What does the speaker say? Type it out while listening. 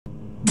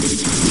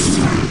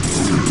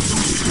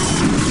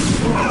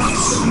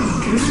Warriors have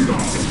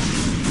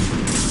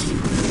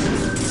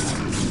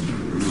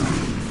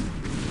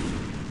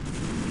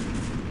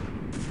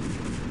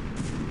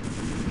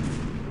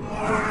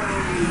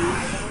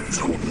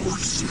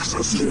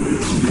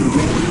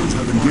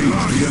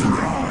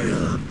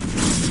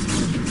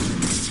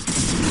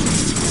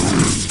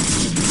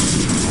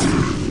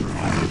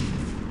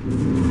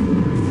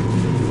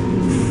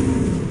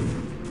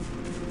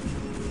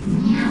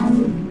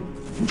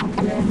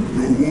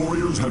enemy. Your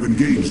warriors have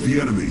engaged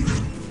the enemy.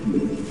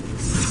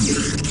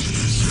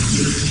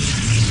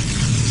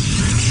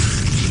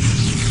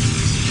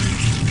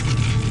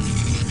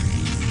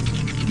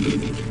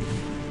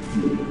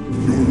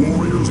 Your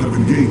warriors have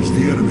engaged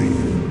the enemy.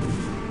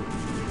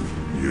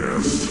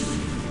 Yes.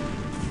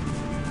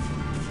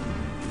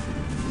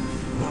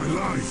 My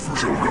life for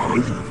so God.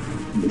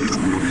 It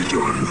will be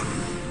done.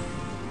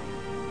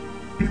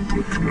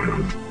 Input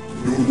command.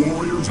 Your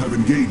warriors have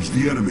engaged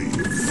the enemy.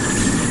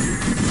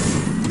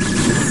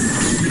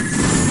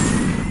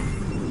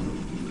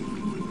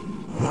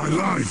 My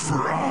life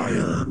for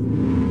ire.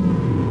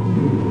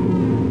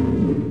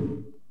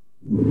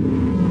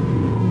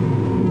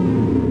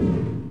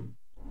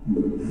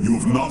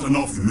 You've not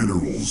enough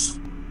minerals.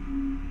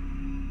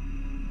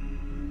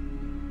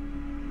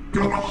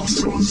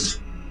 Galactus.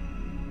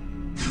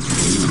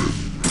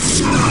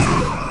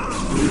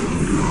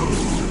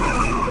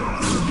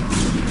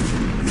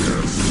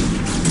 Yes.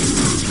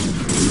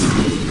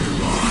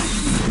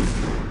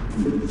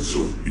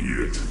 So be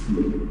it.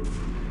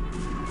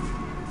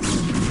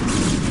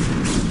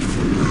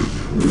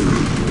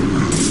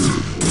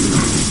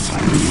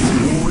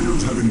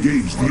 Warriors have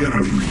engaged the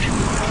enemy.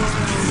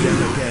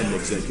 Yet again,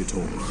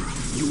 Executor,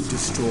 you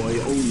destroy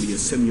only a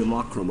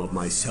simulacrum of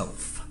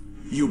myself.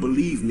 You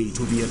believe me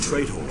to be a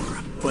traitor,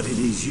 but it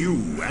is you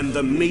and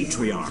the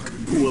Matriarch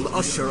who will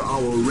usher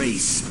our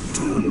race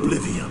to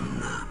oblivion.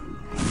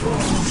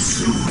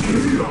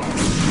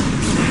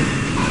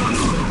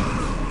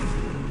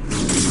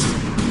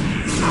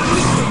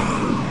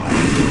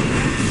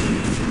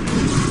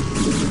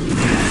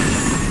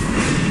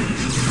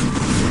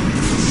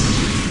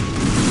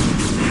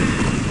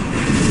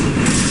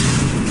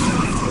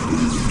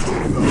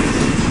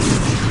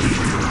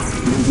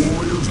 Your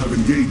warriors have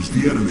engaged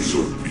the enemy.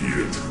 So be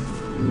it.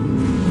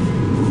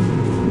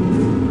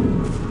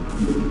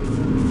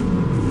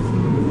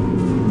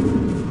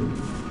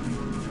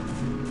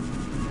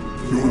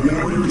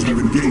 Your warriors have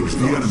engaged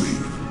the enemy.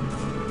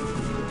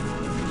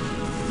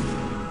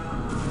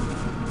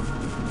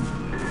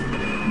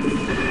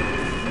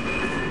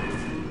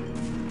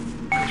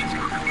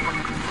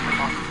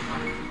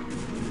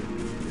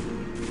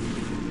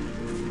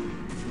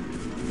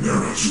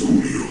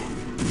 Studio.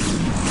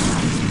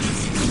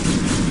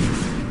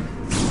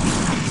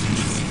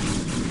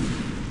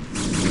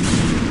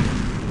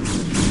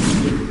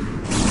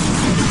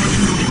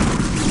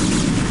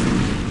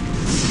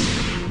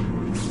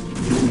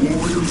 Your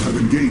warriors have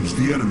engaged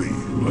the enemy.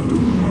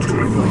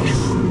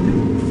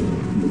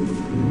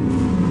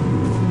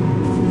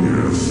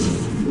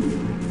 Yes.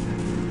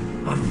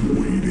 I'm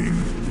waiting.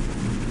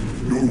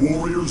 Your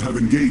warriors have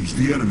engaged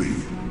the enemy.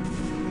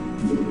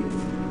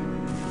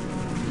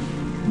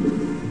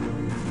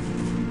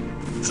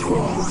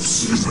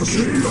 Toss is the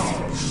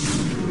chaos.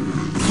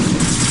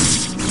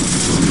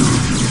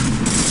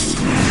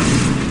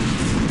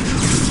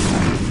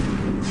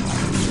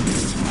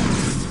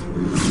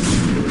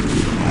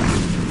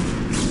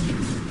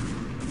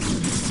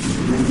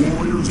 Your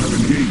warriors have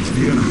engaged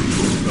the enemy.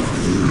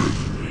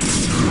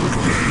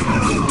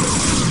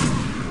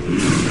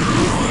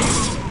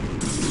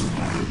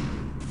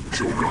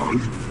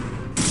 Shogun,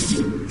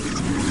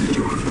 it will be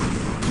done.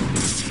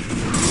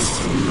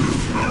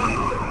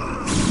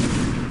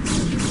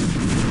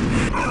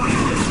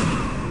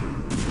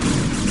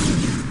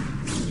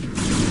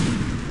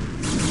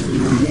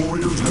 Your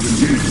warriors have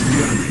engaged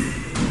the enemy.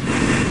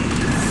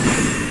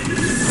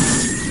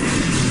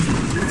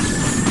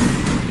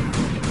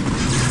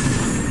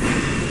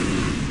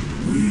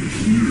 We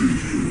hear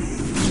you.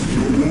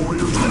 Your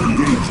warriors have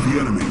engaged the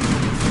enemy.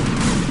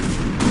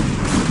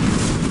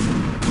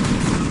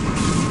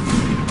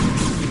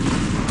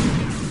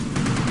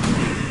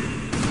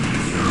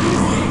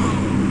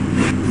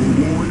 Your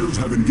warriors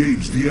have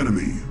engaged the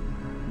enemy.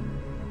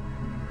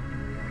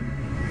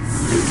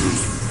 It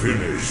is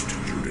finished,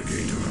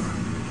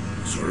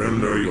 Judicator.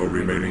 Surrender your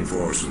remaining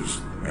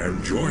forces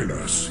and join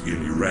us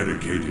in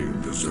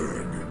eradicating the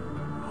Zerg.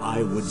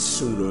 I would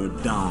sooner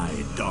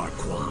die, Dark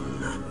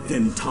One,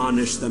 than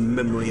tarnish the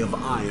memory of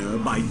Ire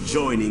by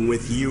joining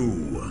with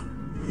you.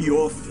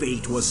 Your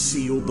fate was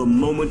sealed the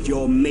moment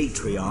your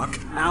matriarch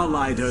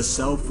allied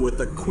herself with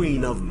the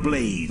Queen of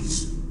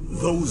Blades.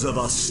 Those of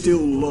us still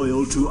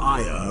loyal to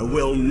Ire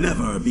will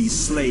never be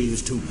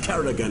slaves to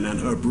Kerrigan and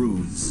her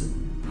broods.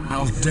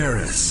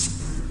 Aldaris,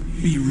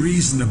 be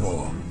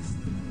reasonable.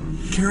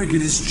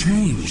 Kerrigan has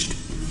changed.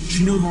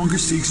 She no longer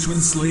seeks to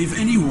enslave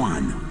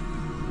anyone.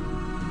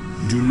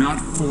 Do not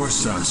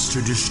force us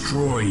to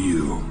destroy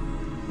you.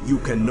 You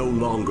can no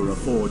longer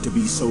afford to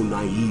be so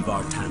naive,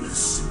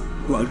 Artanis.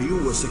 While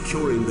you were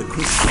securing the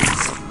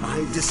crystals,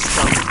 I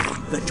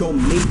discovered that your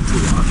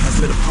matriarch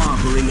has been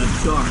harboring a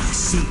dark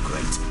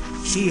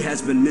secret. She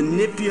has been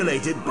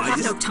manipulated by I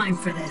have no time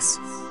for this.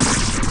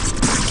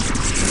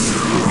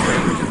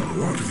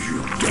 What have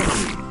you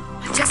done?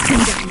 I just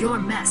cleaned up your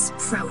mess,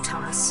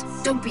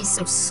 Protoss. Don't be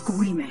so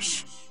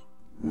squeamish.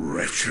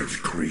 Wretched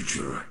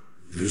creature.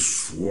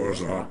 This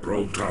was our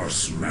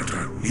Protoss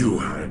matter. You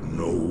had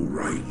no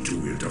right to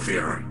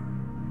interfere.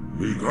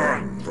 Be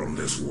gone from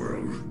this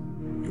world.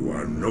 You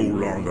are no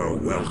longer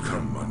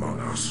welcome among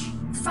us.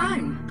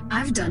 Fine.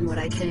 I've done what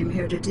I came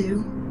here to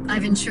do.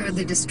 I've ensured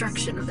the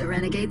destruction of the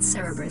renegade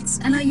Cerebrits,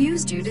 and I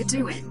used you to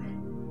do it.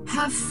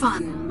 Have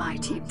fun,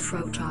 mighty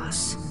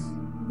Protoss.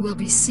 We'll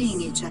be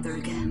seeing each other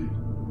again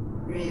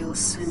real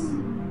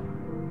soon.